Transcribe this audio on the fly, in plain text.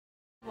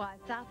why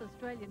South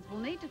Australians will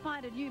need to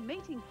find a new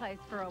meeting place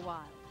for a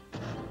while.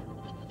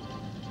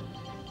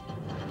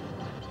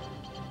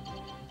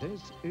 This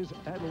is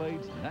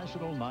Adelaide's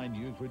National 9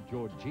 News with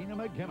Georgina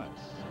McGuinness.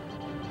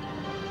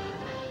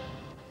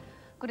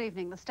 Good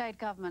evening. The state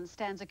government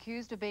stands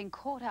accused of being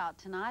caught out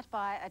tonight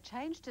by a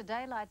change to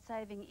daylight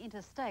saving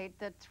interstate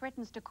that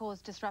threatens to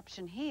cause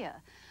disruption here.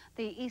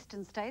 The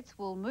eastern states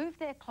will move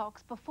their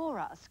clocks before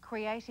us,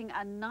 creating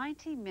a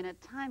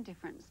 90-minute time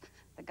difference.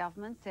 The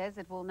government says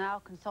it will now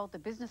consult the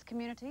business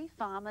community,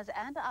 farmers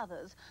and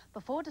others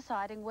before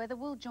deciding whether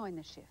we'll join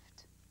the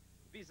shift.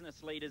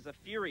 Business leaders are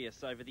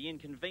furious over the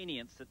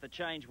inconvenience that the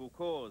change will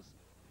cause,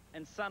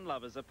 and sun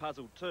lovers are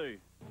puzzled too.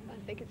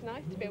 I think it's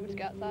nice to be able to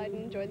go outside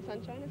and enjoy the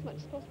sunshine as much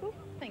as possible.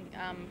 I think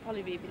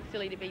probably be a bit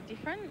silly to be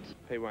different.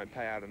 People won't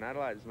pay out in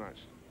Adelaide as much.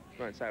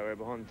 Won't say we're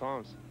behind the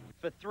times.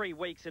 For 3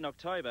 weeks in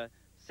October,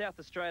 South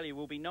Australia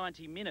will be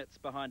 90 minutes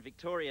behind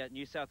Victoria,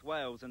 New South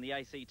Wales and the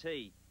ACT.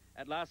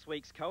 At last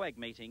week's COAG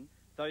meeting,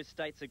 those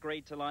states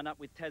agreed to line up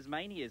with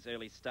Tasmania's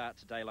early start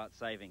to daylight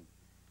saving.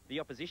 The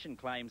opposition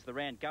claims the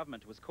Rand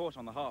government was caught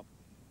on the hop.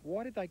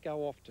 Why did they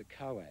go off to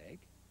COAG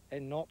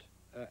and not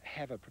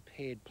have a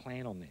prepared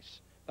plan on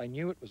this? They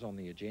knew it was on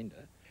the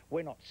agenda.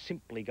 We're not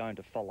simply going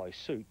to follow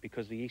suit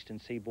because the eastern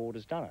seaboard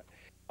has done it.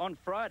 On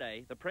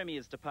Friday, the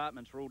Premier's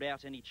department ruled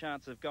out any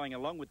chance of going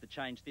along with the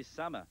change this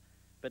summer.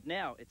 But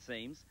now, it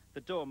seems, the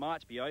door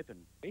might be open.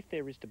 If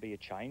there is to be a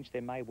change,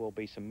 there may well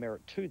be some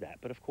merit to that.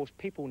 But of course,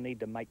 people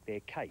need to make their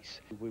case.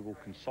 We will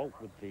consult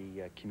with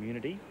the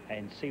community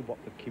and see what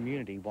the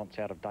community wants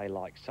out of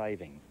daylight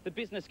saving. The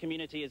business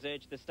community has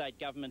urged the state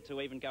government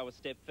to even go a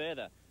step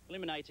further,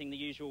 eliminating the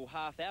usual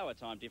half-hour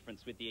time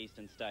difference with the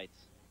eastern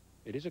states.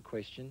 It is a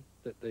question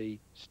that the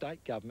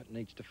state government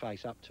needs to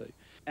face up to.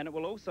 And it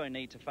will also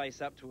need to face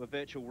up to a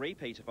virtual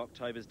repeat of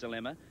October's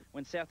dilemma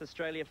when South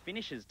Australia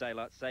finishes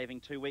daylight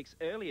saving 2 weeks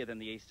earlier than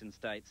the eastern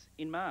states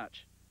in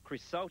March.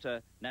 Chris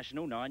Salter,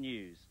 National 9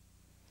 News.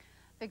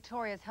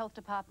 Victoria's Health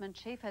Department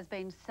chief has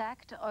been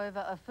sacked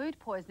over a food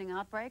poisoning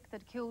outbreak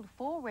that killed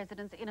 4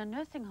 residents in a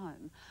nursing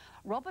home.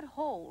 Robert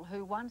Hall,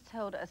 who once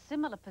held a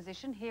similar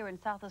position here in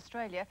South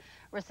Australia,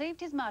 received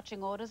his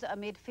marching orders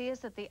amid fears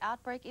that the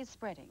outbreak is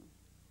spreading.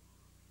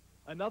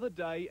 Another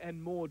day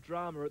and more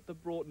drama at the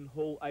Broughton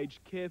Hall Aged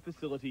Care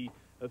Facility,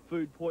 a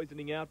food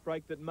poisoning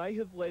outbreak that may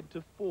have led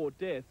to 4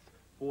 deaths,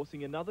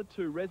 forcing another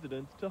 2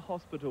 residents to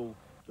hospital.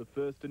 The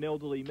first an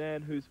elderly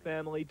man whose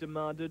family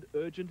demanded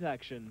urgent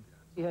action.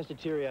 He has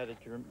deteriorated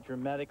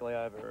dramatically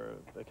over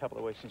a couple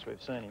of weeks since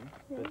we've seen him,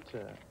 but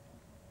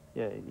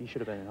yeah, he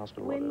should have been in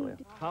hospital a lot earlier.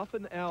 Half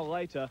an hour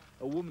later,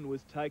 a woman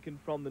was taken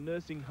from the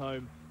nursing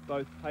home.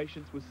 Both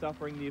patients were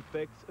suffering the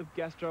effects of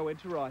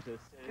gastroenteritis.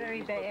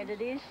 Very bad,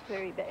 it is,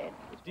 very bad.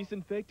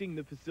 Disinfecting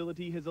the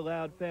facility has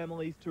allowed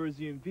families to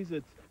resume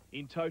visits.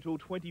 In total,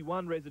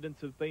 21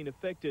 residents have been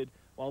affected.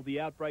 While the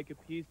outbreak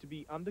appears to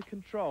be under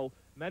control,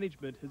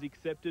 management has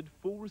accepted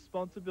full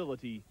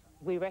responsibility.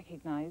 We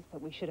recognise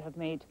that we should have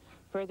made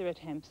further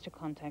attempts to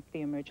contact the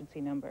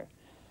emergency number.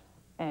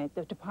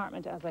 The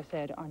department, as I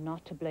said, are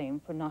not to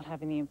blame for not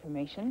having the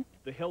information.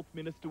 The Health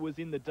Minister was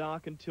in the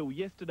dark until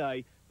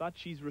yesterday, but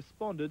she's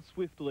responded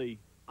swiftly.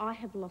 I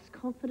have lost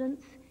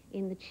confidence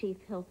in the Chief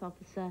Health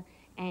Officer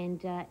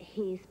and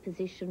his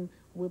position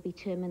will be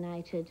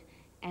terminated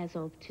as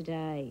of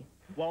today.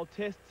 While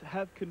tests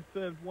have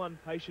confirmed 1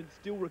 patient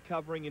still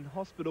recovering in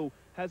hospital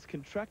has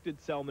contracted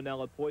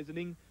salmonella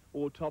poisoning,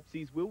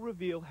 autopsies will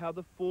reveal how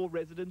the 4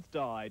 residents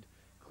died.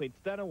 Clint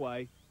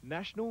Stanaway,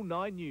 National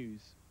 9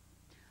 News.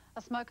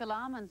 A smoke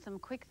alarm and some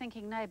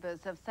quick-thinking neighbours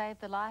have saved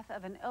the life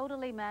of an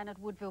elderly man at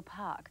Woodville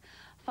Park.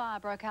 Fire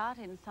broke out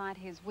inside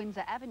his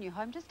Windsor Avenue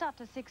home just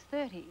after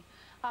 6:30.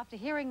 After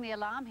hearing the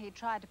alarm, he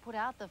tried to put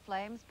out the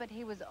flames, but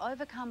he was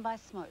overcome by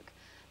smoke.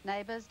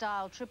 Neighbours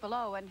dialed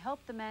 000 and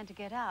helped the man to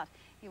get out.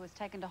 He was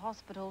taken to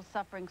hospital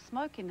suffering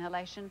smoke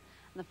inhalation,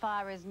 and the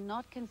fire is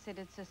not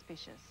considered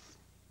suspicious.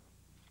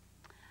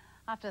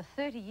 After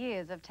 30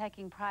 years of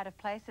taking pride of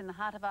place in the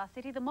heart of our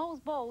city, the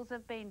Moles Balls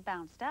have been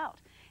bounced out.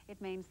 It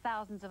means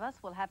thousands of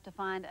us will have to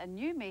find a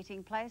new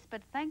meeting place,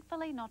 but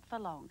thankfully not for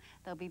long.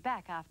 They'll be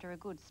back after a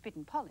good spit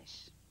and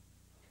polish.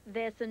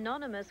 They're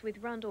synonymous with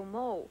Rundle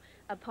Mall,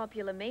 a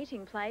popular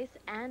meeting place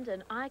and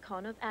an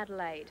icon of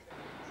Adelaide.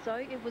 So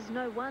it was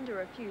no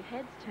wonder a few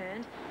heads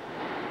turned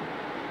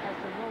as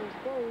the Moles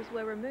Balls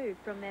were removed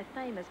from their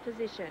famous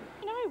position.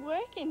 You know, I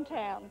work in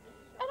town,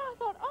 and I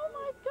thought, oh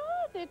my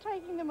God, they're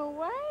taking them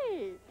away.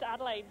 It's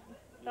Adelaide.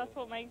 That's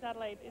what makes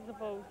Adelaide, is the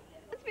balls.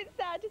 It's a bit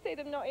sad to see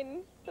them not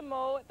in the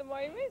mall at the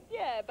moment,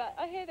 yeah, but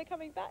I hear they're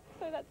coming back,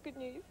 so that's good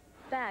news.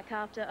 Back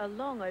after a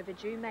long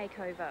overdue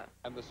makeover.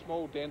 And the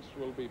small dents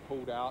will be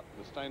pulled out,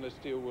 the stainless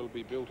steel will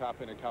be built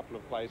up in a couple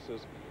of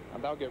places,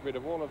 and they'll get rid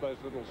of all of those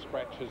little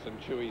scratches and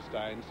chewy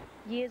stains.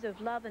 Years of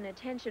love and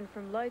attention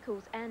from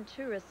locals and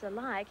tourists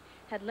alike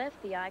had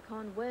left the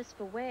icon worse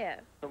for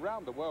wear.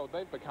 Around the world,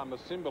 they've become a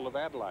symbol of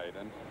Adelaide,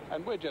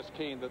 and we're just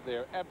keen that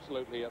they're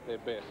absolutely at their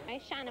best. I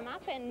shine them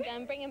up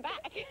and bring them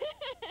back.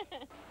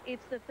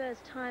 It's the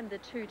first time the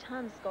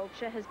 2-ton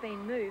sculpture has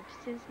been moved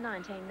since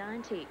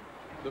 1990.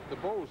 The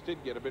balls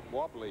did get a bit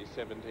wobbly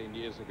 17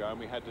 years ago, and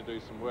we had to do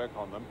some work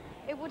on them.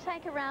 It will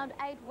take around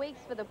 8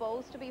 weeks for the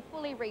balls to be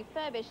fully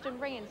refurbished and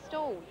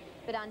reinstalled.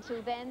 But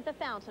until then, the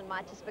fountain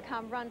might just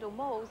become Rundle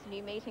Mall's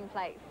new meeting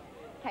place.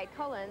 Kate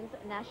Collins,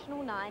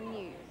 National 9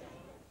 News.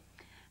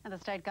 And the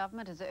state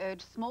government has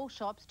urged small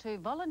shops to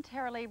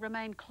voluntarily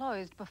remain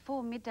closed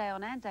before midday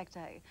on Anzac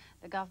Day.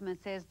 The government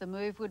says the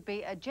move would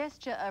be a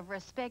gesture of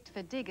respect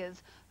for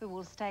diggers who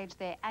will stage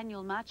their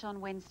annual march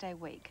on Wednesday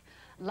week.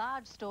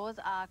 Large stores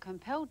are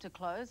compelled to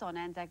close on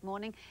Anzac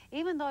morning,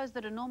 even those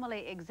that are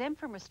normally exempt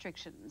from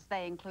restrictions.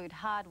 They include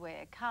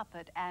hardware,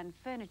 carpet and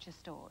furniture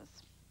stores.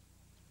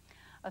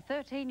 A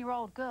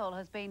 13-year-old girl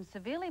has been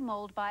severely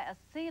mauled by a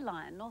sea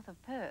lion north of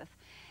Perth.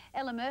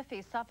 Ella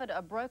Murphy suffered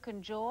a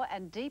broken jaw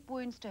and deep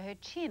wounds to her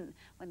chin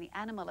when the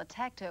animal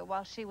attacked her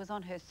while she was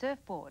on her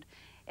surfboard.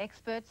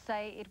 Experts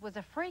say it was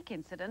a freak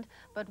incident,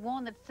 but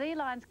warn that sea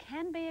lions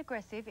can be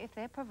aggressive if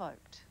they're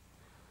provoked.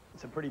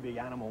 It's a pretty big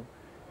animal.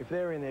 If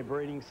they're in their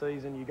breeding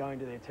season, you go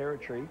into their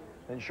territory,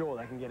 then sure,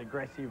 they can get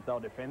aggressive, they'll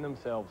defend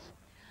themselves.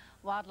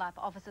 Wildlife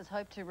officers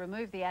hope to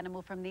remove the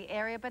animal from the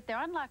area, but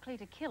they're unlikely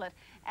to kill it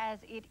as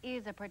it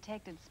is a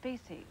protected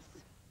species.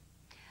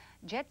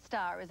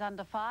 Jetstar is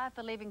under fire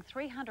for leaving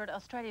 300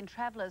 Australian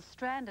travellers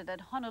stranded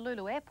at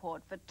Honolulu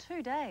Airport for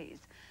 2 days.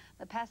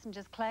 The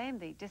passengers claim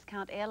the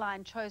discount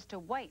airline chose to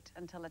wait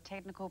until a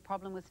technical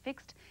problem was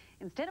fixed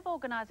instead of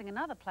organising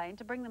another plane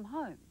to bring them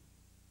home.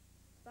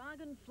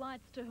 Bargain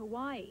flights to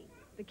Hawaii.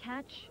 The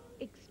catch,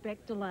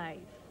 expect delays.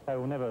 They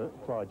will never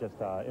fly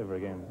Jetstar ever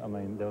again. I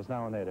mean, there was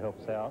no one there to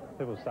help us out.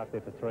 People were stuck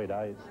there for 3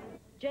 days.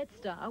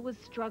 Jetstar was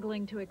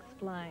struggling to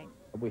explain.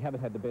 We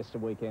haven't had the best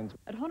of weekends.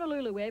 At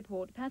Honolulu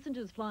Airport,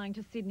 passengers flying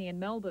to Sydney and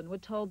Melbourne were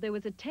told there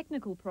was a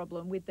technical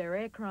problem with their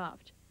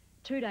aircraft.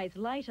 2 days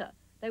later,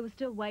 they were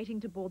still waiting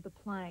to board the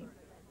plane.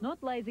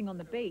 Not lazing on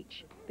the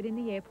beach, but in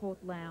the airport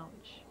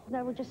lounge.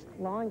 They were just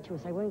lying to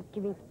us. They weren't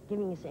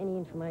giving us any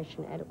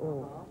information at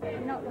all.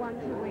 Not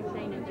once have we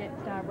seen a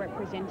Jetstar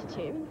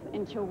representative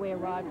until we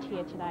arrived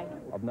here today.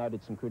 I've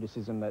noted some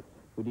criticism that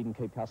we didn't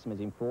keep customers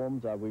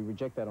informed. We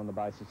reject that on the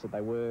basis that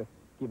they were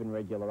given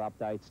regular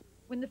updates.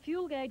 When the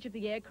fuel gauge of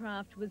the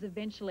aircraft was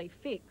eventually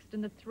fixed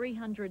and the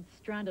 300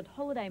 stranded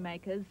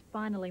holidaymakers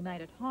finally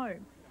made it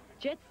home,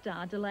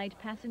 Jetstar delayed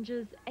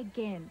passengers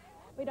again.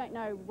 We don't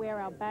know where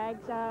our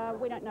bags are.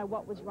 We don't know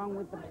what was wrong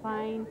with the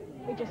plane.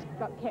 We just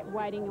kept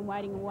waiting and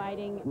waiting and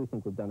waiting. We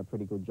think we've done a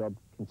pretty good job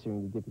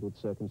considering the difficult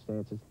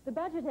circumstances. The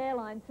budget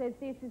airline says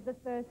this is the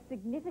first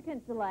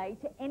significant delay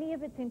to any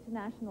of its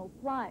international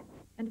flights,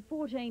 and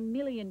 14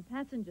 million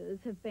passengers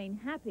have been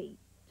happy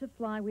to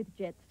fly with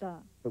Jetstar.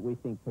 But we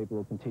think people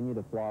will continue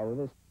to fly with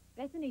us.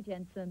 Bethany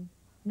Jensen,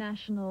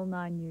 National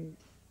 9 News.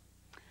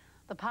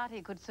 The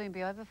party could soon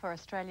be over for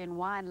Australian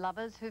wine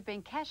lovers who've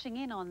been cashing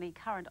in on the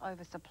current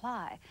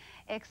oversupply.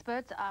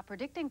 Experts are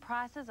predicting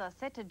prices are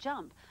set to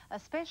jump,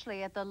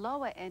 especially at the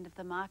lower end of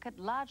the market,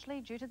 largely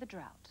due to the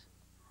drought.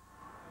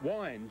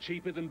 Wine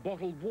cheaper than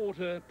bottled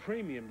water,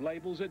 premium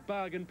labels at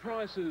bargain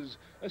prices.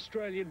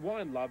 Australian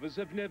wine lovers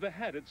have never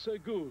had it so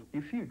good.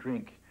 If you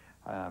drink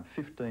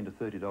 $15 to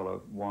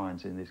 $30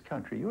 wines in this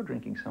country, you're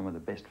drinking some of the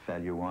best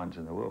value wines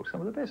in the world,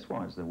 some of the best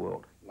wines in the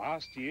world.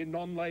 Last year,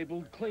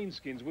 non-labelled clean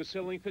skins were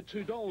selling for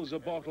 $2 a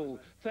bottle,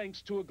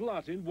 thanks to a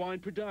glut in wine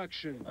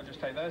production. I'll just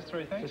take those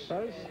three, thanks.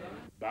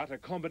 But a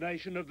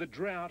combination of the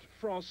drought,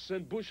 frosts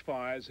and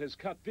bushfires has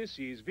cut this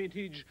year's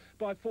vintage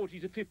by 40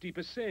 to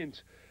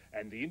 50%.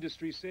 And the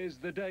industry says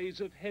the days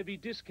of heavy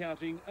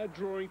discounting are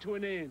drawing to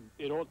an end.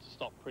 It ought to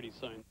stop pretty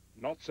soon.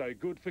 Not so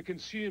good for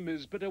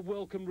consumers, but a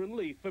welcome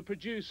relief for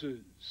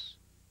producers.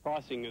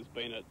 Pricing has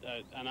been at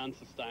an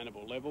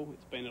unsustainable level.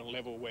 It's been at a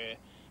level where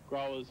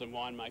growers and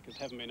winemakers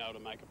haven't been able to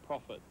make a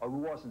profit. It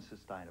wasn't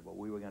sustainable.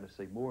 We were going to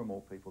see more and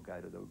more people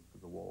go to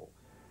the wall.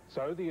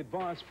 So the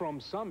advice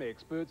from some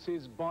experts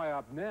is buy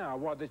up now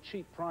while the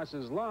cheap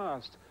prices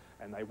last.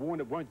 And they warn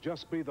it won't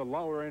just be the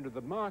lower end of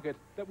the market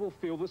that will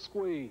feel the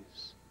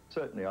squeeze.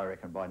 Certainly, I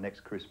reckon by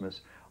next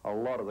Christmas, a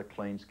lot of the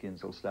clean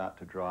skins will start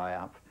to dry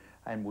up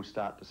and we'll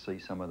start to see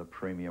some of the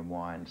premium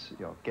wines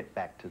get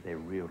back to their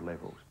real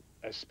levels.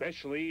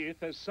 Especially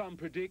if, as some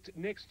predict,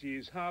 next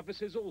year's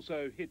harvest is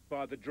also hit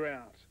by the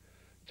drought.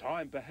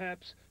 Time,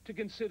 perhaps, to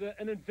consider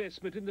an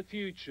investment in the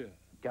future.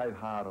 Go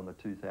hard on the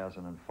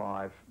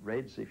 2005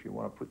 Reds if you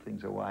want to put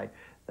things away.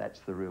 That's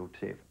the real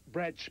tip.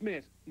 Brad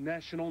Schmidt,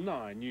 National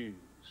 9 News.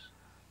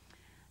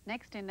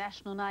 Next in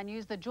National 9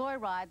 News, the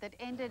joyride that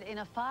ended in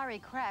a fiery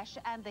crash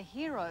and the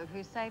hero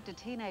who saved a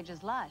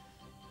teenager's life.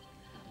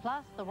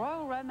 Plus, the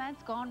royal romance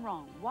gone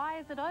wrong. Why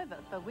is it over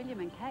for William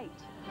and Kate?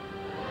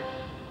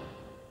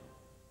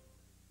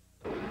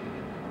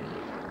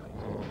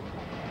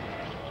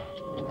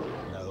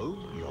 No,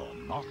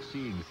 you're not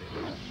seeing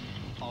things.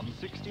 On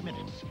 60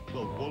 Minutes,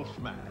 the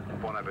Wolfman.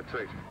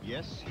 1/2.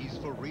 Yes, he's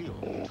for real.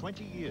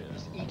 20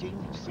 years, eating,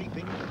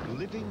 sleeping,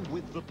 living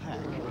with the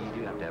pack.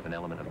 You do have to have an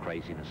element of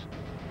craziness.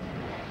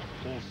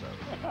 also.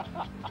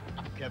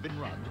 Kevin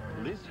Rudd,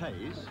 Liz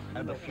Hayes,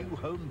 and a few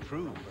home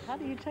truths. How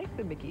do you take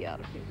the mickey out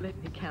of him?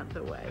 Let me count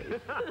the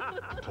ways.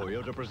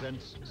 Toyota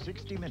presents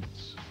 60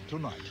 Minutes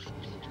tonight.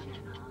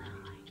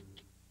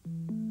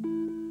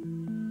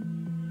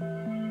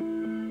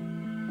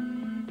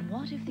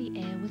 What if the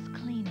air was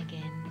clean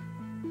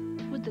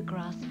again? Would the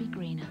grass be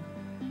greener?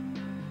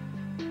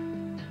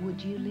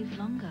 Would you live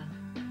longer?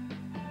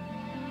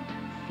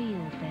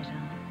 Feel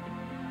better?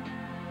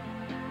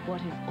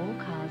 What if all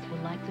cars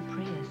were like the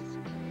Prius?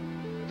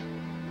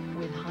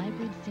 With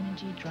hybrid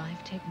synergy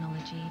drive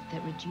technology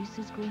that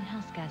reduces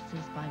greenhouse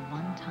gases by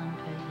 1 tonne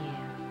per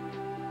year.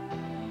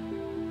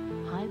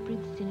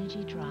 Hybrid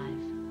synergy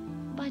drive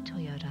by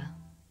Toyota.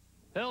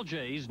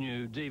 LG's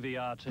new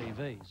DVR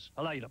TVs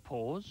allow you to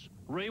pause,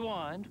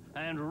 rewind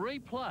and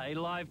replay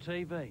live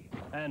TV.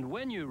 And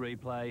when you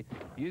replay,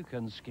 you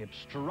can skip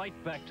straight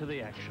back to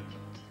the action.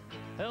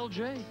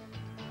 LG,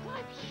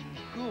 life's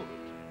good.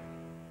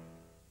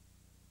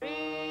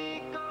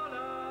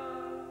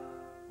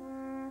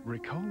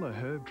 Ricola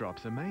herb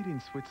drops are made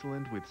in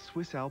Switzerland with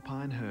Swiss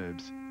alpine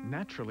herbs,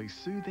 naturally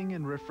soothing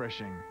and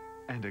refreshing,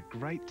 and a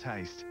great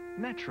taste,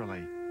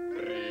 naturally.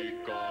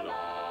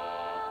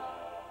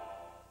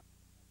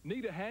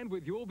 Need a hand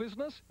with your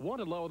business? Want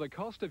to lower the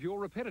cost of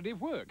your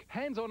repetitive work?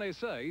 Hands-On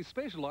SA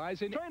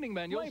specialise in training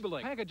manuals,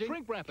 labelling, packaging,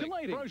 shrink wrapping,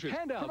 collating, brochures,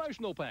 handouts,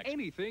 promotional packs,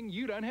 anything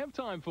you don't have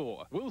time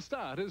for. We'll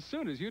start as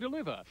soon as you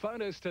deliver.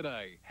 Phone us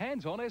today.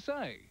 Hands-On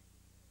SA.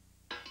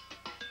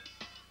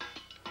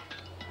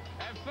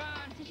 Have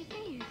fun! Did you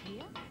see who's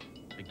here?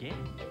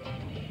 Again?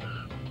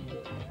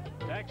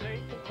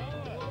 Taxi!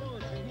 Oh,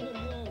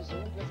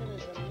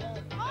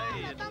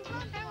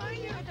 how are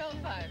you,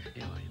 Adolfo?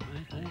 Yeah, mate,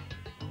 hey?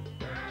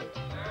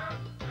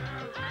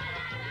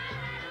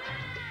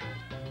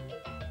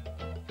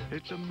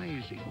 It's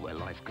amazing where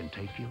life can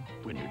take you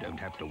when you don't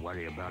have to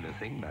worry about a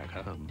thing back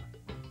home.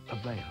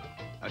 Avail,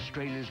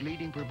 Australia's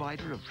leading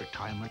provider of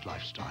retirement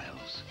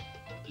lifestyles.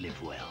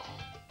 Live well.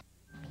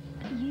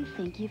 You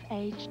think you've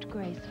aged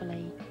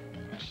gracefully.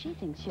 She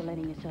thinks you're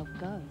letting yourself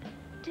go.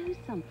 Do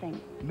something.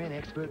 Men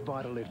Expert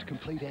Vitalift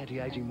Complete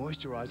Anti-Aging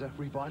Moisturiser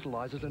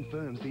revitalises and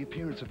firms the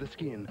appearance of the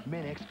skin.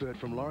 Men Expert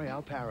from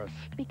L'Oreal Paris.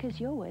 Because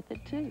you're worth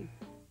it too.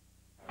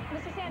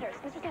 Mr. Sanders,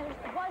 was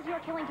your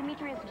killing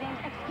Demetrius James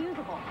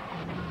excusable?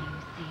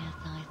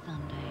 CSI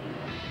Sunday.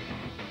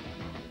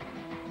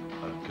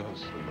 A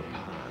ghost from the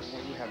past.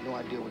 Well, you have no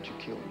idea what you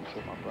killed. You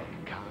killed my brother.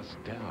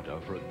 Cast doubt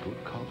over a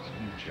good cop's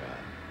future.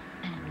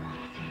 And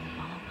what's in the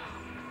box?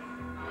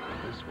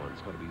 This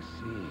one's got to be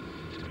seen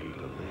to be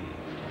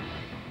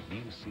believed.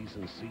 New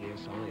season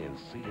CSI and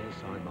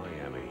CSI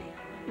Miami.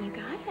 You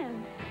got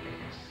him.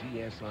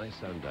 CSI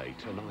Sunday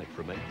tonight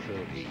from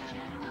 8:30.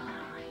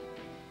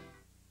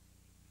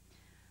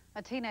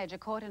 A teenager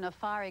caught in a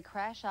fiery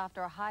crash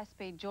after a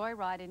high-speed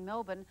joyride in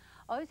Melbourne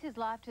owes his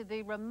life to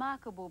the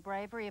remarkable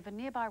bravery of a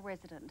nearby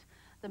resident.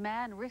 The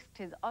man risked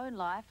his own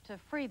life to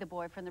free the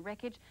boy from the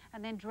wreckage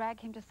and then drag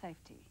him to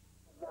safety.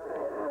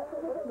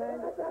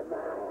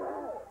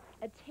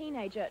 A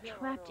teenager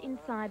trapped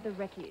inside the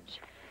wreckage,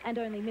 and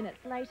only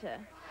minutes later...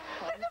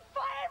 There's a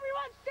fire!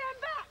 Everyone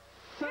stand back!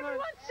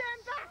 Everyone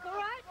stand back, all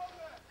right?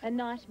 A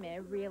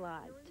nightmare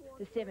realised.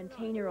 The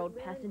 17-year-old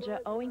passenger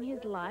owing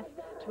his life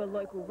to a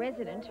local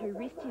resident who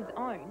risked his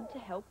own to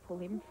help pull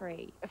him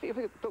free. I think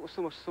there was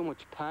so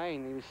much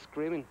pain, he was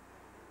screaming.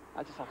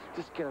 I just had to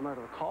just get him out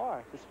of the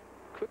car, just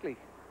quickly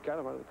get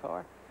him out of the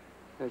car.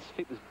 And his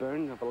feet was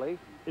burned, I believe.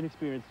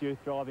 Inexperienced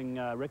youth driving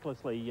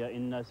recklessly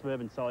in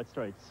suburban side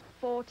streets.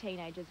 4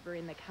 teenagers were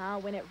in the car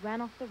when it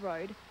ran off the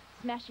road,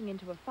 smashing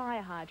into a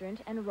fire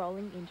hydrant and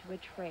rolling into a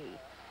tree.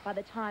 By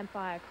the time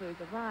fire crews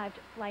arrived,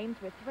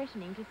 flames were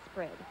threatening to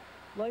spread.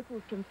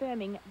 Locals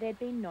confirming there'd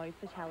been no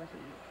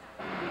fatalities.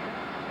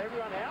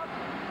 Everyone out?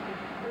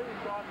 It's really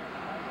frightening.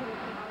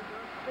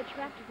 The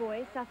trapped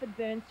boy suffered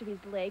burns to his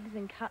legs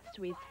and cuts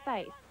to his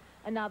face.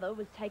 Another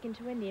was taken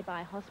to a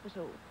nearby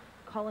hospital.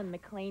 Colin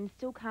McLean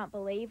still can't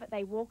believe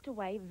they walked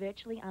away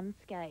virtually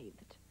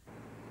unscathed.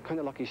 Kind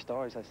of lucky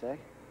stars, I say.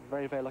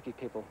 Very, very lucky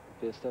people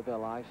to still be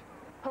alive.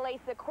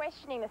 Police are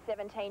questioning the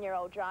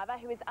 17-year-old driver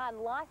who is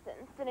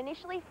unlicensed and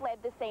initially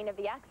fled the scene of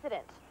the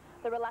accident.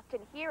 The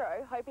reluctant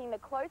hero hoping the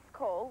close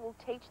call will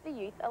teach the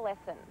youth a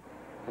lesson.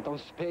 And don't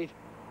speed.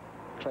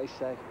 Christ's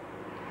sake.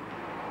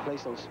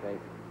 Please don't speed.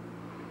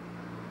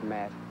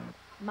 Mad.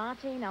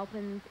 Martine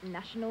Alpin's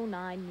National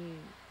 9 News.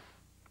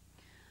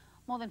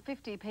 More than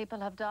 50 people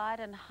have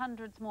died and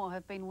hundreds more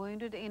have been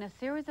wounded in a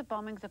series of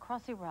bombings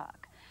across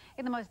Iraq.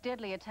 In the most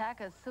deadly attack,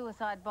 a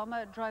suicide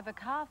bomber drove a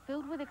car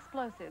filled with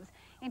explosives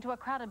into a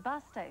crowded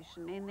bus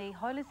station in the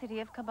holy city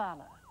of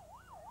Kabbalah.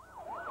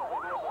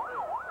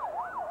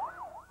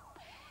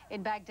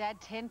 In Baghdad,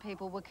 10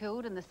 people were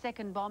killed in the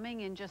second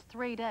bombing in just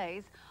 3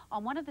 days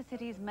on one of the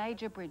city's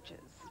major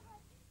bridges.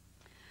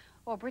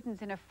 Well,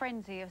 Britain's in a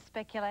frenzy of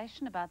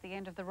speculation about the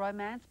end of the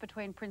romance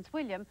between Prince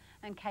William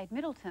and Kate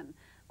Middleton.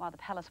 While the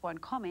palace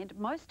won't comment,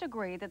 most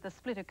agree that the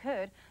split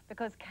occurred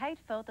because Kate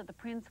felt that the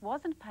prince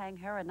wasn't paying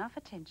her enough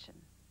attention.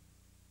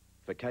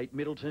 For Kate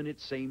Middleton, it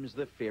seems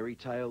the fairy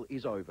tale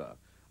is over.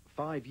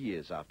 5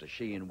 years after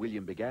she and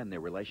William began their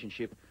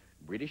relationship,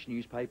 British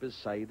newspapers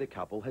say the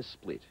couple has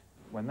split.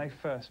 When they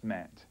first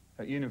met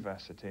at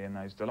university in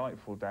those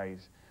delightful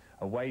days,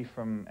 away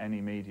from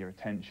any media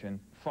attention,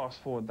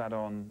 fast forward that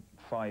on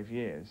 5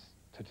 years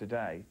to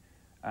today,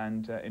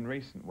 and in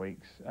recent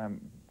weeks,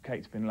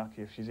 Kate's been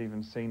lucky if she's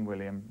even seen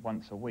William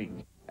once a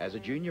week. As a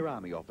junior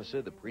army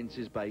officer, the Prince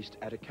is based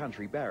at a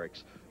country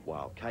barracks,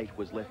 while Kate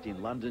was left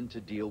in London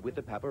to deal with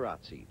the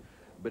paparazzi.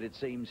 But it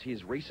seems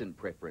his recent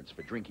preference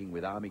for drinking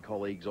with army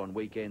colleagues on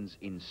weekends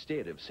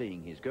instead of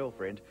seeing his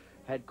girlfriend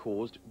had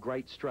caused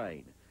great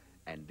strain.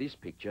 And this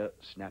picture,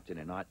 snapped in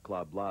a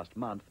nightclub last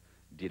month,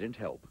 didn't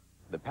help.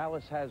 The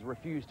palace has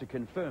refused to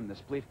confirm the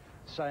split,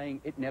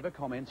 saying it never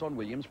comments on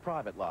William's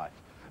private life.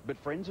 But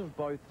friends of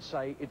both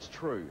say it's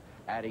true,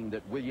 adding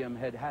that William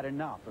had had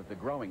enough of the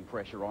growing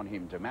pressure on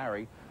him to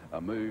marry, a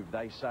move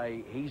they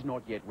say he's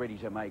not yet ready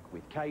to make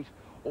with Kate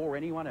or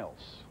anyone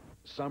else.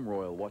 Some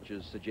royal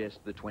watchers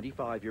suggest the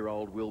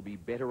 25-year-old will be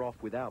better off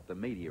without the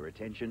media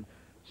attention,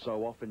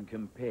 so often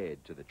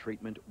compared to the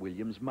treatment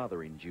William's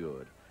mother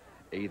endured.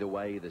 Either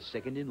way, the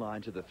second in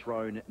line to the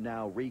throne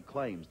now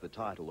reclaims the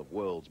title of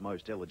world's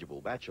most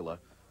eligible bachelor,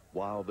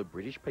 while the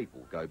British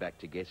people go back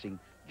to guessing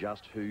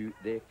just who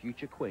their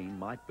future queen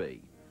might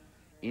be.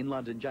 In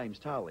London, James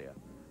Talia,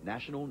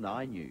 National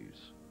 9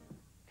 News.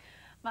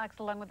 Mark's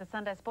along with the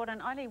Sunday Sport,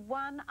 and only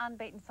one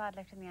unbeaten side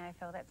left in the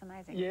AFL. That's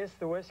amazing. Yes,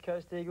 the West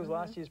Coast Eagles,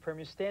 last year's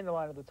premiers, stand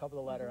alone at the top of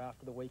the ladder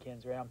after the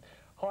weekend's round.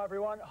 Hi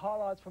everyone,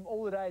 highlights from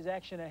all the day's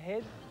action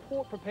ahead.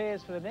 Port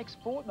prepares for the next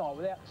fortnight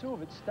without two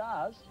of its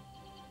stars.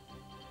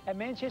 And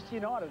Manchester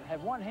United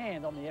have one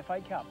hand on the FA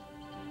Cup.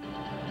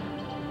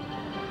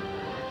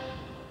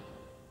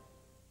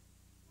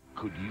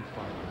 Could you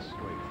find the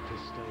strength to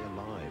stay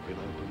alive in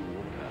open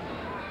water,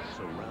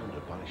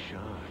 surrounded by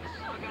sharks?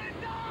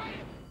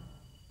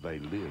 They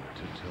live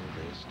to tell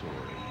their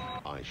story.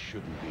 I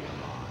Shouldn't Be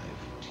Alive,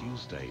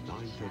 Tuesday,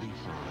 9:35.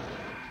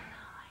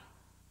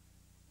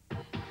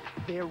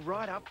 They're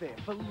right up there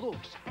for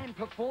looks and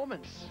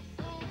performance.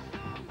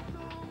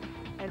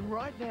 And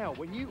right now,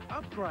 when you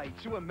upgrade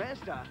to a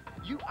Mazda,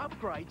 you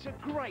upgrade to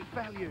great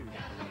value.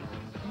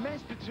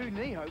 Mazda 2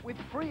 Neo with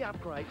free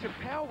upgrade to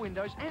power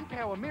windows and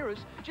power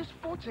mirrors, just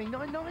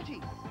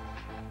 $14,990.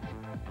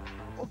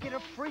 Or get a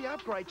free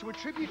upgrade to a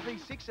Tribute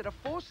V6 at a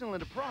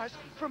 4-cylinder price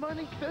from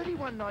only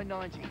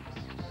 $31,990.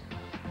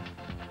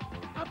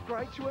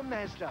 Upgrade to a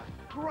Mazda.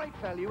 Great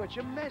value at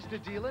your Mazda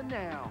dealer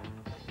now.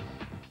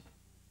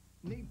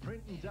 Need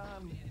printing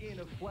done in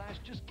a flash?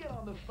 Just get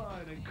on the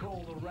phone and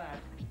call the rat.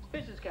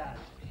 Business cards.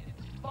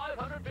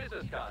 500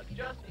 business cards,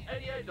 just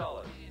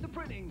 $88. The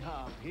Printing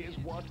Hub. Here's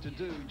what to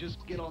do.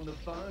 Just get on the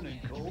phone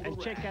and call the rat.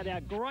 And check out our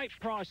great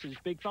prices,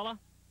 big fella.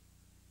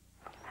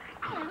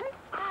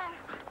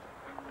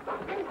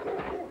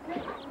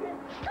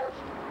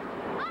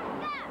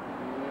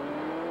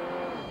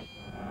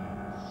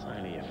 It's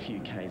only a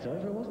few K's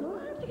over, wasn't it?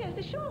 I have to go to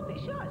the shop. It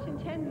shuts in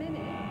 10 minutes.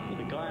 Well,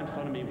 the guy in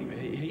front of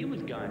me, he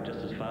was going just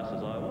as fast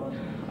as I was.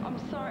 I'm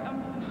sorry.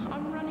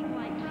 I'm running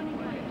late.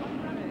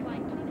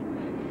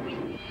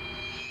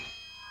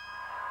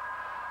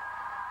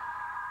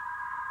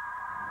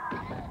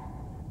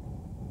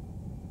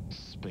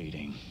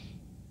 Speeding.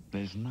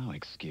 There's no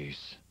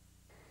excuse.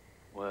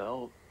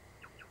 Well,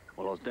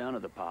 I was down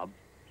at the pub,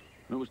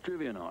 and it was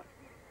trivia night.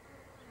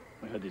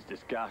 We had this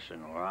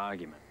discussion or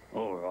argument.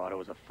 All right, it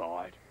was a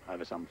fight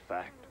over some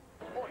fact.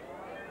 Oi.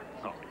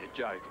 Oh, you're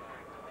joking.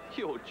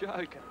 You're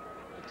joking.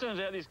 It turns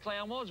out this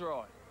clown was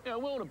right. Yeah,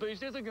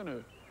 wildebeest is a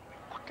canoe.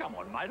 Oh, come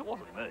on, mate, it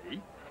wasn't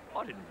me.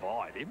 I didn't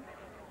bite him.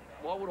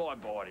 Why would I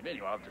bite him?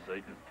 Anyway, I've just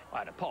eaten. I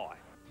had a pie.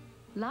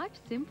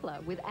 Life's simpler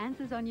with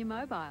answers on your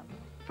mobile.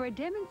 For a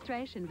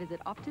demonstration, visit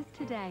Optus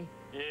today.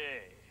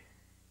 Yeah.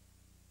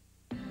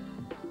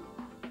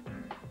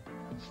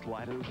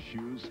 Slatters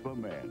Shoes for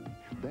Men.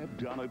 They've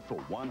done it for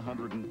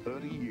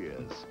 130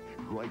 years.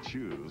 Great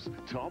shoes,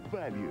 top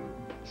value.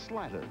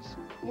 Slatters.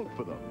 Look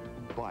for them.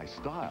 Buy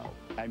style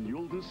and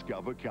you'll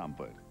discover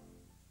comfort.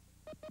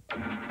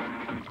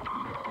 Game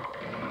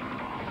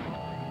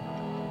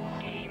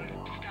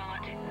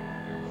start.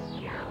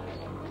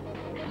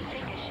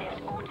 Finger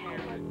shift auto.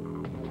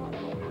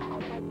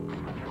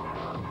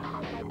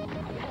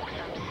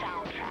 Awesome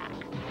soundtrack.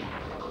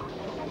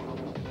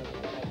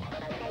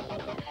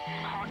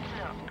 Hot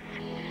looks.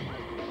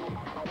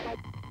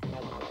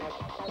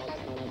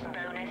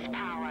 Bonus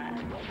power.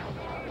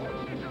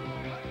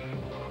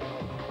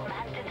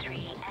 Mazda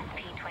 3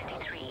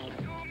 SP23.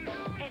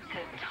 It's a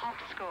top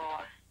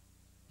score.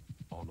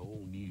 On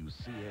all new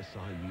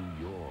CSI New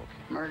York.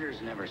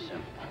 Murder's never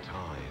simple.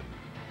 Time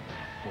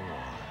for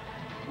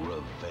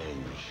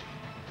revenge.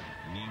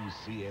 New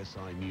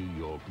CSI New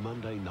York,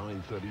 Monday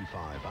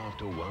 9:35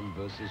 after 1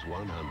 versus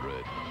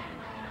 100.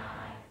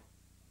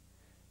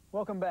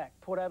 Welcome back.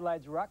 Port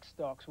Adelaide's ruck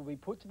stocks will be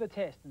put to the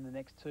test in the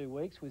next 2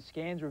 weeks, with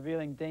scans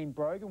revealing Dean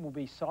Brogan will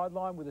be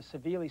sidelined with a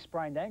severely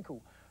sprained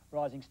ankle.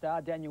 Rising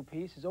star Daniel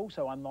Pearce is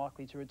also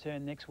unlikely to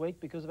return next week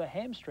because of a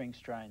hamstring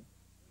strain.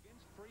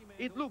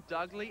 It looked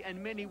ugly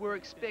and many were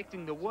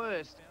expecting the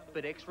worst,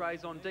 but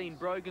x-rays on Dean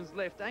Brogan's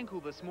left ankle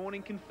this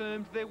morning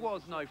confirmed there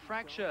was no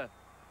fracture.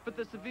 But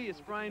the severe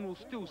sprain will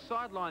still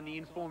sideline the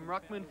informed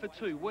ruckman for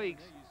 2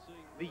 weeks.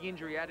 The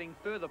injury adding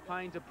further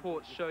pain to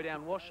Port's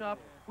showdown wash-up,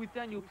 with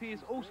Daniel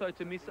Pearce also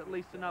to miss at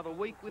least another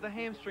week with a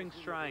hamstring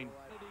strain.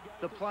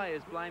 The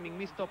players blaming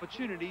missed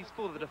opportunities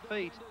for the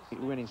defeat.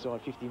 We went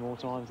inside 50 more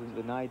times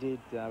than they did.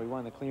 We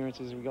won the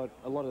clearances. We got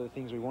a lot of the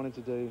things we wanted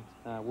to do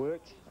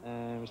worked.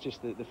 It was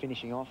just the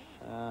finishing off.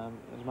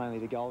 It was mainly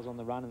the goals on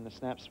the run and the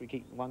snaps. We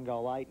kicked 1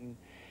 goal late, and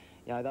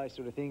you know, those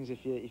sort of things.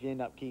 If you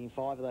end up kicking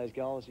 5 of those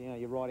goals, you know,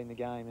 you're right in the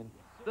game. And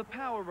the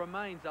Power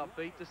remains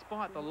upbeat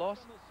despite the loss,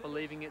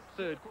 believing its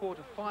third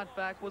quarter fight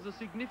back was a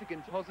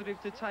significant positive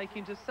to take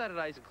into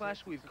Saturday's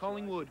clash with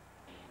Collingwood.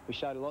 We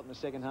showed a lot in the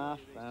second half.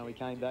 We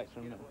came back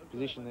from a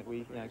position that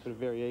we could have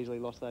very easily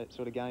lost that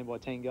sort of game by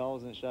 10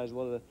 goals, and it shows a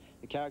lot of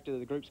the character that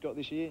the group's got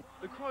this year.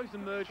 The Crows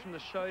emerged from the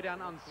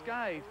showdown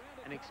unscathed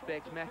and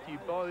expect Matthew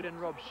Bode and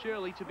Rob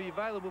Shirley to be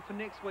available for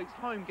next week's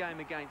home game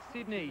against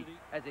Sydney,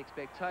 as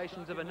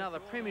expectations of another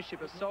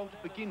premiership assault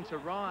begin to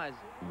rise.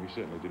 We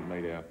certainly didn't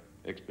meet our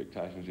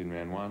expectations in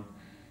round 1,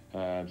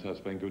 so it's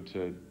been good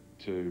to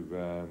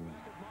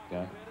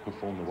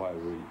perform the way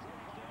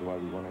we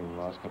wanted in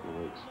the last couple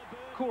of weeks.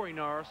 Corey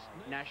Norris,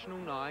 National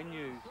 9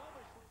 News.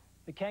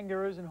 The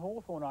Kangaroos and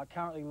Hawthorn are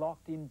currently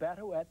locked in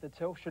battle at the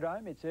Telstra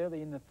Dome. It's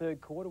early in the third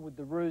quarter with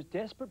the Roos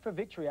desperate for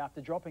victory after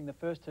dropping the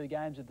first 2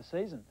 games of the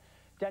season.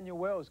 Daniel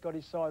Wells got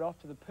his side off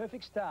to the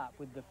perfect start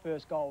with the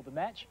first goal of the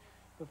match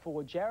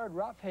before Jared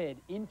Roughhead,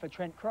 in for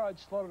Trent Croad,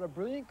 slotted a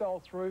brilliant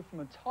goal through from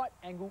a tight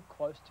angle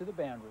close to the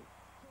boundary.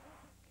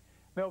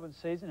 Melbourne's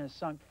season has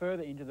sunk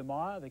further into the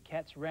mire. The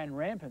Cats ran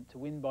rampant to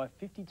win by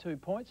 52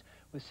 points,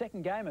 with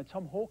second gamer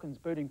Tom Hawkins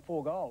booting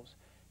 4 goals.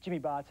 Jimmy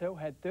Bartell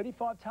had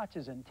 35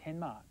 touches and 10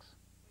 marks.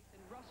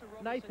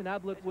 Nathan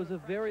Ablett was a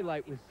very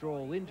late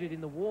withdrawal, injured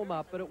in the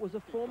warm-up, but it was a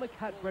former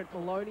Cat Brett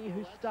Maloney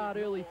who starred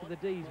early for the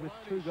D's with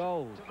 2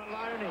 goals.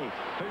 Maloney,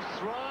 who's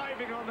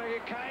thriving on the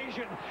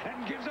occasion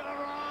and gives it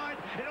a ride.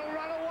 It'll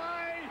run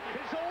away.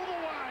 It's all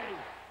the way.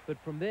 But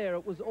from there,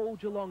 it was all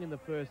Geelong in the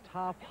first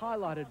half,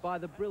 highlighted by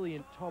the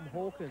brilliant Tom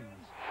Hawkins.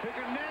 Who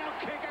can now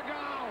kick a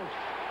goal.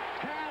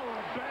 How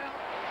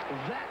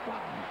about that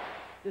one?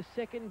 The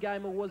second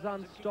gamer was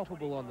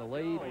unstoppable on the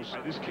lead.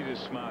 This kid is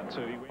smart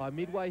too. By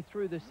midway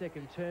through the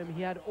second term,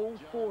 he had all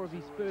 4 of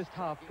his first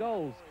half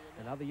goals,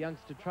 and other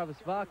youngster Travis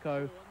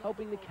Varco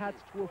helping the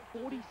Cats to a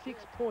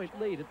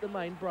 46-point lead at the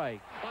main break.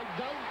 I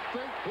don't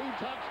think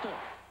he touched it.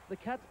 The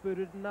Cats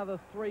booted another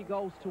 3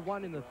 goals to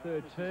 1 in the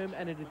third term,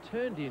 and it had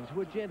turned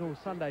into a gentle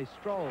Sunday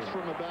stroll.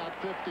 From about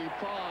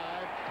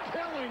 55,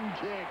 killing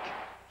kick.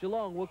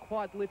 Geelong were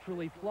quite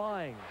literally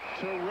flying.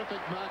 Terrific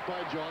mark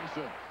by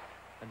Johnson.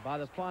 And by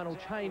the final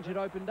change, it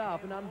opened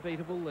up an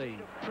unbeatable lead.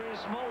 Chris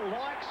Small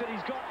likes it.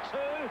 He's got 2.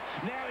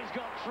 Now he's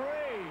got 3.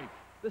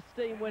 The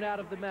steam went out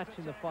of the match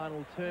in the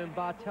final term,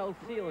 Bartell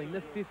sealing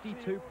the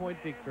 52-point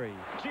victory.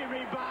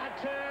 Jimmy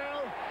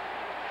Bartell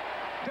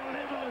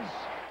delivers.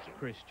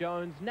 Chris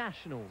Jones,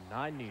 National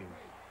 9 News.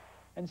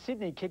 And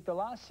Sydney kicked the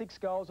last 6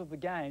 goals of the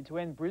game to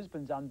end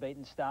Brisbane's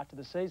unbeaten start to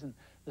the season.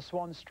 The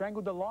Swans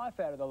strangled the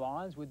life out of the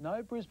Lions, with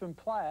no Brisbane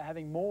player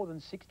having more than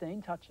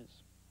 16 touches.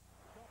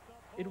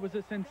 It was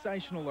a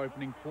sensational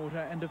opening quarter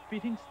and a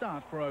fitting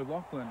start for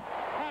O'Loughlin.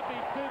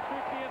 Happy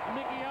 250th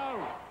Mickey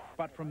O.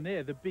 But from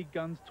there, the big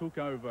guns took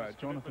over.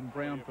 Jonathan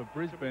Brown for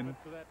Brisbane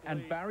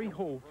and Barry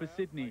Hall for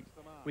Sydney.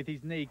 With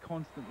his knee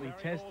constantly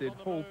tested,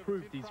 Hall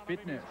proved his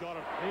fitness. He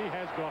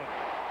has got it.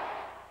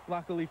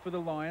 Luckily for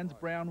the Lions,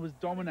 Brown was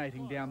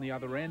dominating down the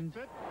other end.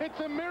 It's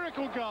a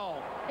miracle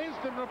goal.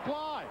 Instant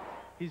reply.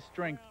 His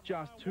strength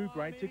just too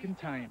great to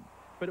contain.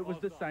 But it was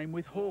the same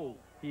with Hall.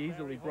 He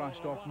easily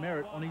brushed off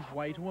Merritt on his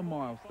way to a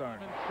milestone.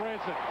 And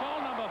threads it.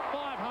 Goal number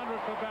 500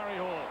 for Barry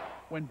Hall.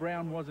 When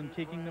Brown wasn't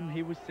kicking them,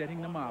 he was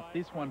setting them up.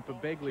 This one for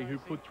Bickley, who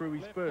put through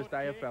his first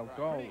AFL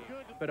goal.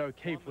 But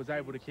O'Keefe was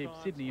able to keep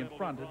Sydney in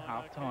front at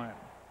half-time.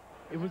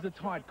 It was a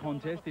tight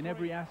contest in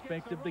every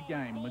aspect of the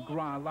game.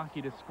 McGrath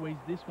lucky to squeeze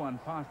this one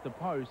past the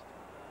post.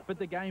 But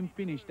the game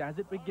finished as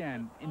it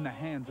began, in the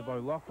hands of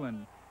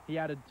O'Loughlin. He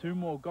added 2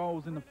 more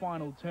goals in the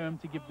final term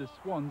to give the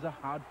Swans a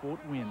hard-fought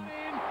win.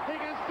 He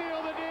can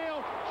steal the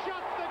deal.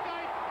 Shuts the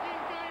gate in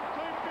game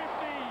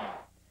 250.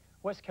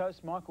 West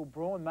Coast Michael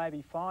Braun may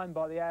be fined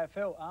by the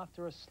AFL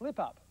after a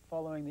slip-up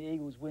following the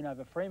Eagles' win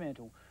over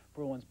Fremantle.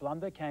 Braun's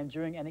blunder came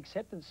during an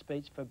acceptance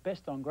speech for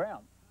Best on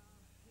Ground.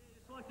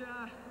 I'd like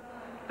to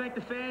thank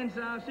the fans,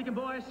 sick and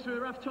boys, through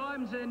the rough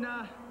times, and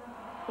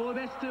all the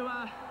best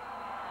to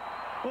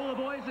all the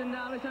boys, and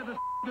let's have a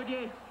good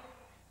year.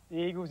 The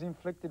Eagles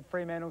inflicted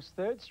Fremantle's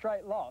 3rd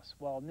straight loss,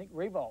 while Nick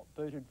Riewoldt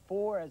booted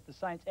 4 as the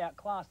Saints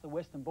outclassed the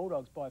Western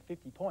Bulldogs by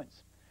 50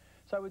 points.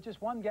 So with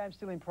just 1 game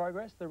still in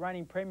progress, the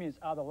reigning premiers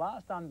are the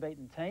last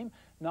unbeaten team.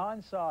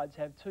 9 sides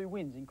have 2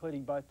 wins,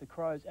 including both the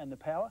Crows and the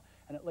Power,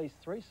 and at least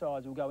 3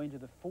 sides will go into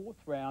the 4th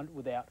round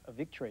without a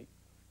victory.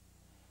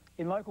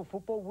 In local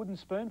football, Wooden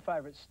Spoon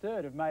favourites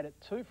Sturt have made it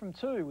 2 from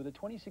 2 with a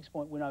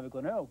 26-point win over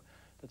Glenelg.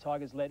 The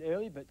Tigers led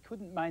early but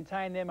couldn't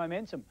maintain their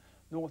momentum.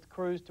 North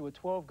cruised to a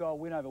 12-goal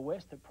win over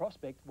West at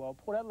Prospect, while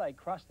Port Adelaide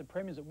crushed the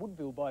Premiers at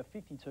Woodville by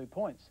 52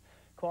 points.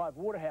 Clive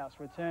Waterhouse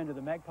returned to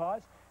the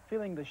Magpies,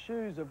 filling the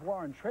shoes of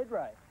Warren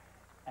Treadray.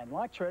 And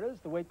like Treaders,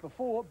 the week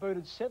before,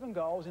 booted 7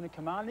 goals in a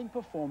commanding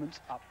performance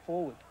up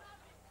forward.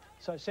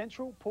 So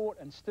Central, Port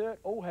and Sturt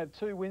all have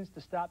 2 wins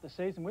to start the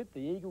season with.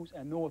 The Eagles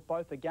and North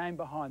both a game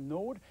behind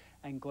Nord,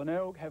 and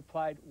Glenelg have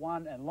played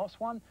 1 and lost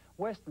 1.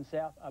 West and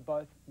South are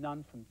both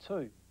none from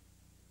 2.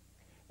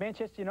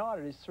 Manchester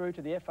United is through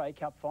to the FA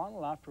Cup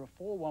final after a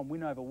 4-1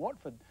 win over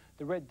Watford.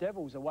 The Red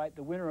Devils await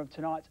the winner of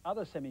tonight's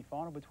other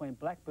semi-final between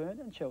Blackburn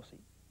and Chelsea.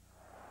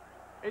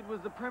 It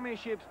was the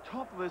Premiership's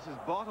top versus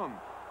bottom,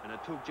 and it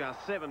took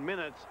just 7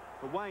 minutes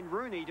for Wayne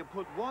Rooney to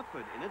put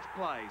Watford in its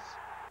place.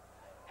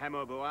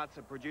 Hamo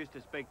Buatsa produced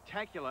a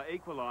spectacular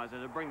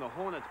equaliser to bring the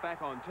Hornets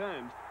back on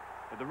terms,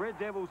 but the Red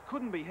Devils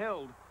couldn't be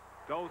held.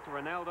 Goals to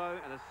Ronaldo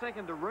and a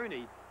second to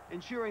Rooney,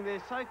 ensuring their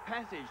safe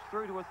passage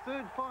through to a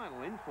 3rd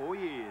final in 4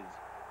 years.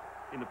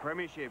 In the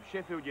Premiership,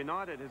 Sheffield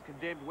United has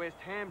condemned West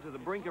Ham to the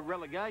brink of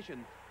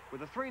relegation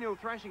with a 3-0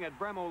 thrashing at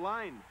Bramall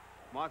Lane.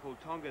 Michael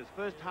Tonga's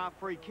first half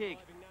free kick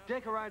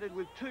decorated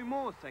with 2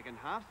 more second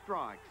half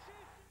strikes.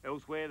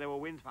 Elsewhere, there were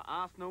wins for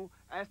Arsenal,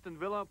 Aston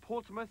Villa,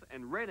 Portsmouth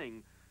and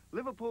Reading.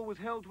 Liverpool was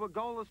held to a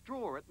goalless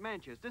draw at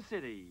Manchester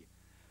City.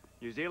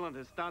 New Zealand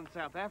has stunned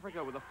South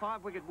Africa with a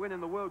 5-wicket win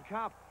in the World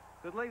Cup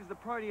that leaves the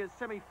Proteas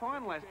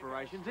semi-final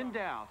aspirations in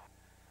doubt.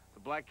 The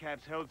Black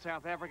Caps held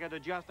South Africa to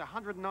just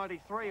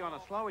 193 on a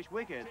slowish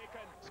wicket.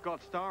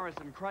 Scott Styris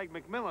and Craig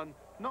McMillan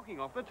knocking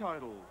off the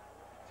total.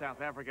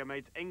 South Africa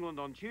meets England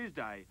on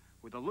Tuesday,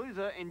 with the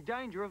loser in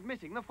danger of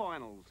missing the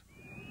finals.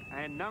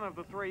 And none of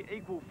the 3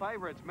 equal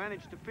favourites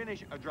managed to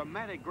finish a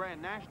dramatic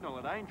Grand National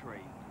at Aintree.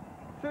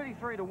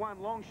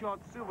 33-1 long shot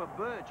Silver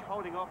Birch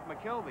holding off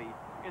McKelvey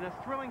in a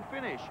thrilling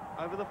finish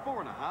over the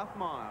 4.5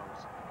 miles.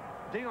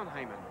 Dion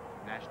Heyman,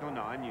 National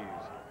 9 News.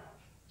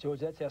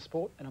 George, that's our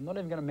sport, and I'm not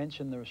even going to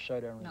mention the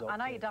showdown result. I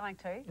know you're dying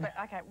to, but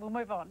OK, we'll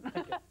move on.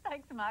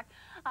 Thanks, Mark.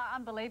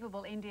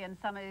 Unbelievable Indian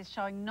summer is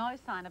showing no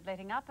sign of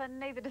letting up, and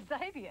neither does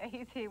Xavier.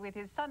 He's here with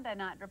his Sunday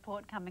night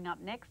report coming up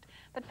next.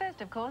 But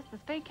first, of course, the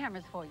speed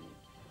cameras for you.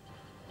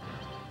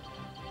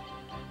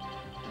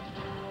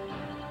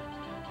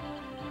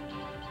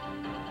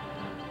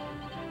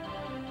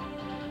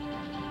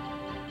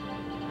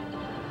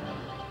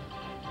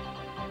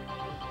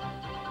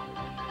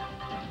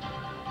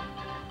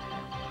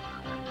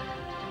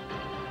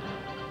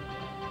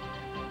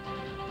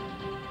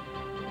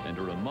 And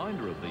a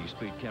reminder of these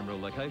speed camera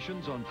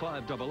locations on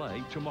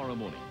 5AA tomorrow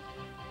morning.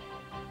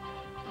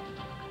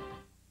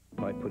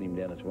 I put him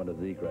down as one of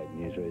the great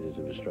newsreaders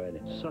of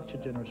Australia. Such a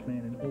generous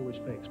man in all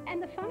respects.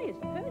 And the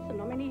funniest person.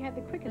 I mean, he had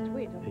the quickest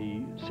wit.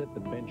 He set the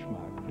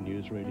benchmark for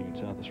news reading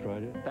in South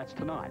Australia. That's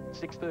tonight,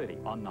 6:30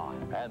 on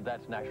 9. And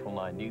that's National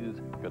 9 News.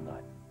 Good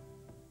night.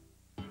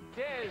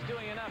 Dare's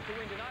doing enough to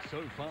win tonight.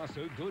 So far,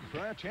 so good for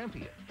our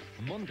champion.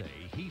 Monday,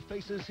 he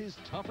faces his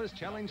toughest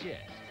challenge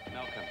yet.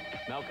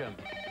 Malcolm,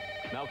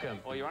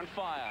 well, you're on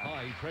fire.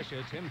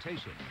 High-pressure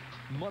temptation.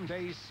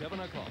 Monday, 7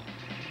 o'clock.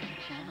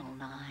 Channel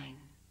 9.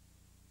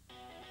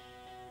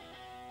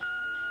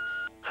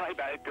 Hey,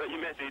 babe, got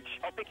your message.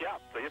 I'll pick you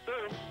up. See you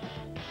soon.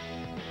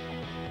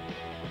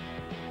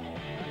 I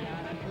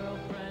got a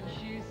girlfriend,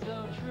 she's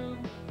so true,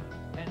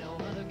 and no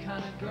other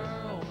kind of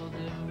girl will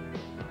do.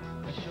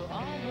 But she'll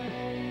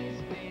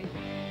always be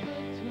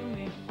good to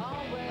me,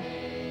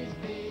 always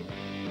be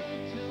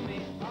good to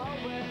me,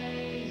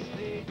 always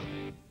be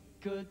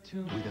good to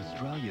me. With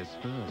Australia's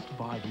first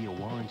 5-year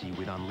warranty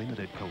with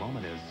unlimited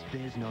kilometres,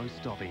 there's no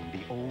stopping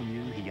the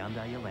all-new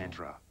Hyundai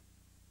Elantra.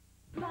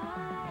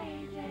 My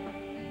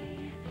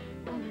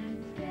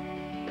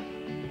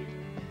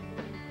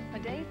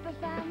day for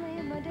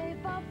family, my day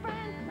for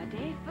friends, my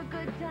day for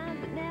good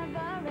times that never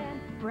end.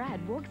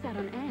 Brad walks out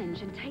on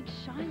Ange and takes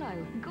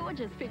Shiloh.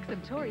 Gorgeous pics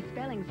of Tori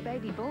Spelling's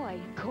baby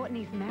boy.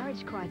 Courtney's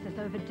marriage crisis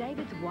over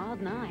David's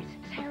wild night.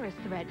 Terrorist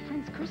threat,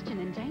 Prince Christian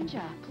in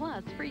danger.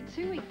 Plus, free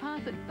 2-week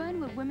pass at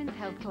Fernwood Women's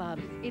Health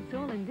Clubs. It's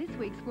all in this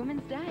week's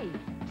Women's Day.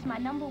 It's my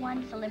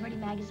 #1 celebrity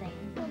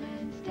magazine.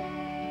 Women's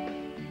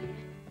Day.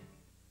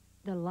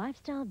 The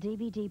lifestyle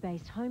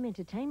DVD-based home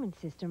entertainment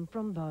system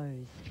from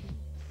Bose.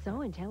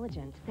 So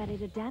intelligent that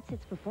it adapts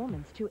its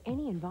performance to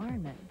any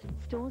environment,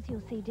 stores your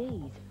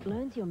CDs,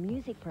 learns your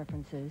music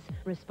preferences,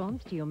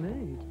 responds to your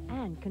mood,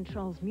 and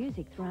controls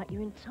music throughout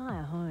your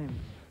entire home.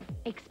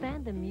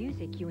 Expand the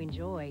music you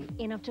enjoy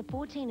in up to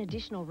 14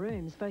 additional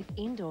rooms, both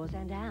indoors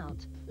and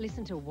out.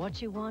 Listen to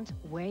what you want,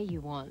 where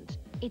you want.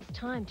 It's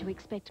time to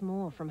expect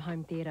more from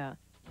home theatre.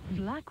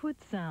 Blackwood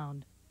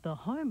Sound, the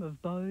home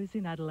of Bose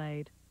in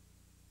Adelaide.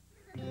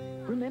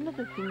 Remember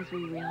the things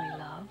we really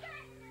love?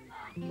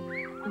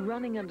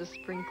 Running under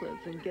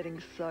sprinklers and getting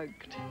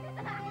soaked.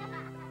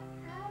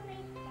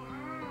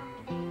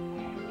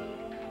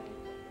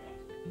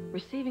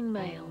 Receiving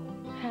mail,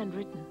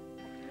 handwritten.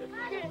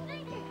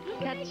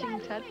 Catching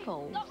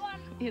tadpoles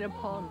in a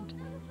pond.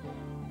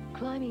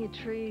 Climbing a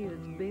tree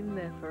that's been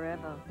there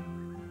forever.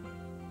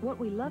 What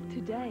we love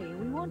today,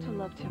 we want to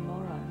love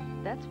tomorrow.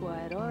 That's why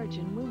at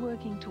Origin we're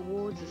working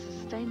towards a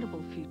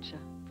sustainable future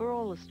for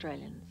all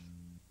Australians.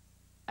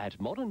 At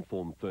Modern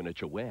Form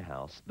Furniture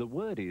Warehouse, the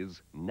word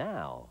is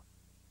now.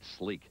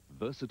 Sleek,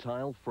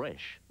 versatile,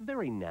 fresh,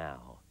 very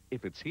now.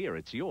 If it's here,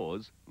 it's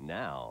yours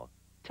now.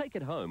 Take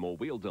it home or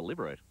we'll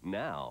deliver it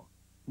now.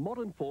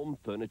 Modern Form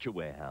Furniture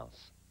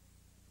Warehouse.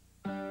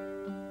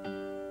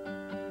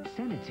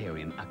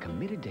 Sanitarium are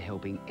committed to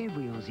helping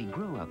every Aussie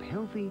grow up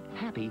healthy,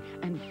 happy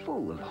and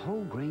full of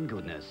whole grain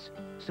goodness.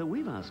 So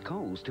we've asked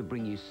Coles to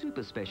bring you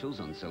super specials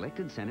on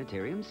selected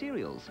Sanitarium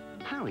cereals.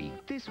 Hurry,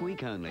 this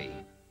week only.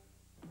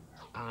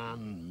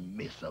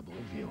 Unmissable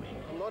viewing.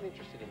 I'm not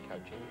interested in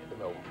coaching the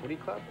Melbourne Footy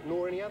Club,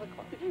 nor any other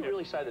club. Did you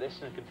really say that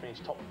Essendon could finish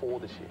top 4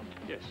 this year?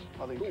 Yes.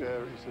 I think he's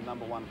the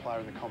 #1 player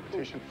in the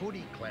competition.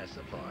 Footy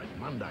Classified,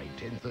 Monday,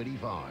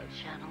 10:35.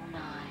 Channel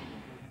 9.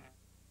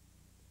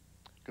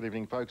 Good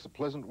evening, folks. A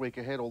pleasant week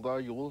ahead, although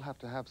you will have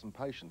to have some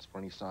patience for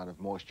any sign of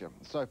moisture.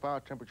 So far,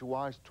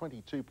 temperature-wise,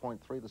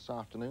 22.3 this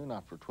afternoon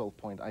after a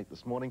 12.8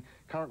 this morning.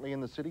 Currently in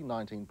the city,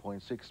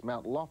 19.6.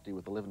 Mount Lofty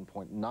with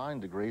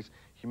 11.9 degrees.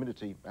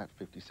 Humidity at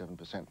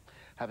 57%.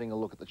 Having a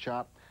look at the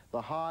chart,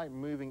 the high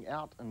moving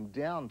out and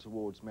down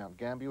towards Mount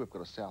Gambier. We've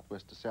got a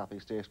southwest to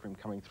southeast airstream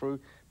coming through.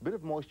 Bit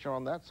of moisture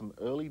on that, some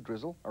early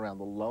drizzle around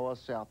the lower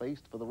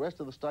southeast. For the rest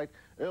of the state,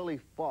 early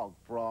fog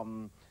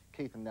from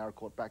Keith and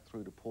Narracourt back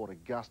through to Port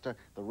Augusta.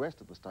 The rest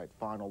of the state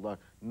fine, although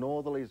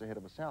northerlies ahead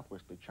of a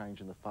southwesterly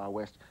change in the far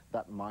west.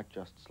 That might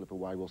just slip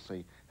away. We'll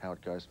see how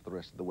it goes for the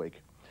rest of the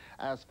week.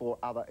 As for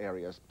other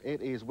areas,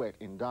 it is wet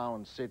in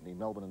Darwin, Sydney,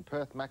 Melbourne and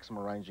Perth,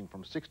 maximum ranging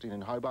from 16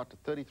 in Hobart to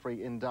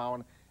 33 in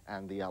Darwin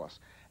and the Alice.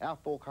 Our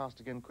forecast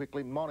again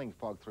quickly, morning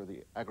fog through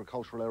the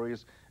agricultural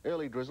areas,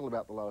 early drizzle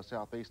about the lower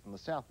southeast and the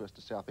southwest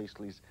to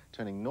southeasterlies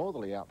turning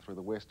northerly out through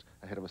the west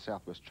ahead of a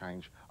southwest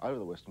change over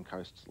the western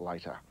coasts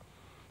later.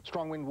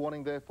 Strong wind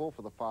warning, therefore,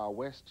 for the far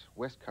west,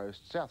 west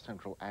coast, south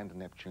central and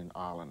Neptune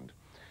Island.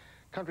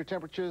 Country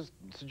temperatures,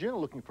 Georgina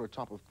looking for a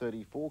top of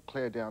 34,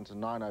 Clare down to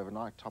 9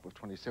 overnight, top of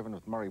 27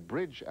 with Murray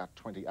Bridge at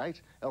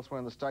 28. Elsewhere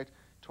in the state,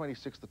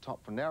 26 the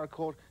top for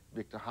Narracourt,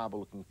 Victor Harbour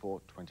looking for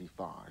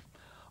 25.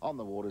 On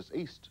the waters,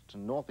 east to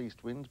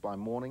northeast winds by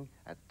morning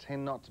at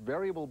 10 knots,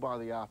 variable by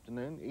the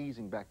afternoon,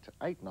 easing back to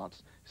 8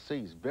 knots,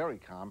 seas very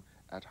calm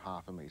at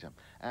 ½ a metre.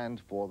 And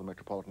for the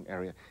metropolitan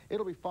area,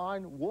 it'll be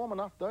fine, warm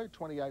enough though,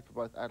 28 for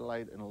both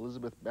Adelaide and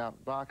Elizabeth,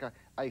 Mount Barker,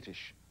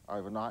 8ish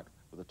overnight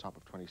with a top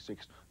of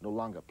 26.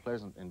 Noongar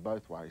pleasant in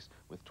both ways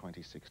with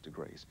 26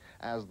 degrees.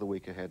 As the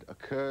week ahead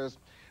occurs,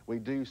 we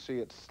do see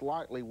it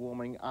slightly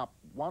warming up.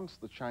 Once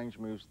the change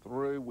moves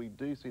through, we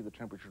do see the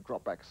temperature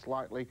drop back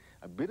slightly.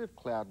 A bit of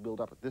cloud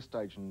build up at this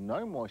stage,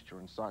 no moisture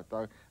in sight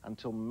though,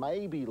 until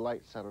maybe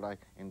late Saturday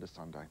into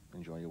Sunday.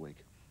 Enjoy your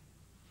week.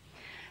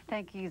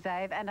 Thank you,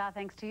 Xavier, and our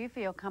thanks to you for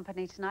your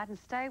company tonight. And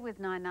stay with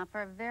 9 Now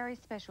for a very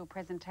special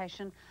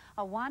presentation,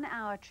 a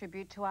 1-hour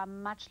tribute to our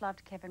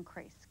much-loved Kevin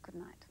Crease. Good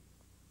night.